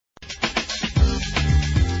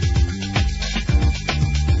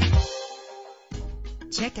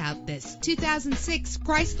Check out this 2006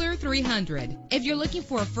 Chrysler 300. If you're looking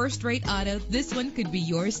for a first-rate auto, this one could be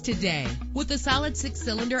yours today. With a solid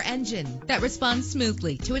 6-cylinder engine that responds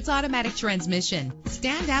smoothly to its automatic transmission.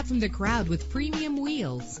 Stand out from the crowd with premium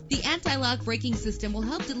wheels. The anti-lock braking system will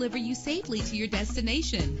help deliver you safely to your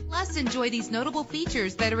destination. Plus, enjoy these notable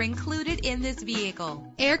features that are included in this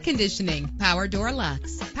vehicle: air conditioning, power door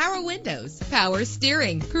locks, power windows, power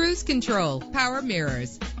steering, cruise control, power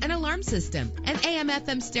mirrors, an alarm system, an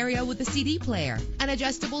AM/FM stereo with a CD player, an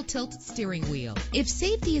adjustable tilt steering wheel. If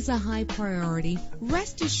safety is a high priority,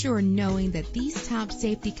 rest assured knowing that these top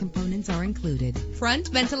safety components are included: front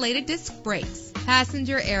ventilated disc brakes,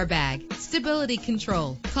 passenger airbag, stability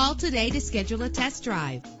control. Call today to schedule a test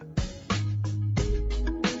drive.